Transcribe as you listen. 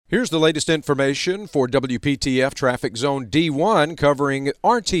Here's the latest information for WPTF Traffic Zone D1 covering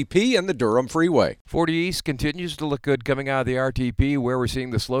RTP and the Durham Freeway. 40 East continues to look good coming out of the RTP. Where we're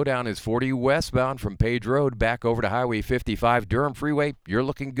seeing the slowdown is 40 westbound from Page Road back over to Highway 55. Durham Freeway, you're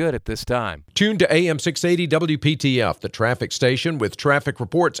looking good at this time. Tune to AM 680 WPTF, the traffic station with traffic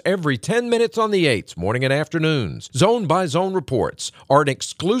reports every 10 minutes on the 8s, morning and afternoons. Zone-by-zone reports are an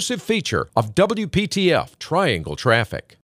exclusive feature of WPTF Triangle Traffic.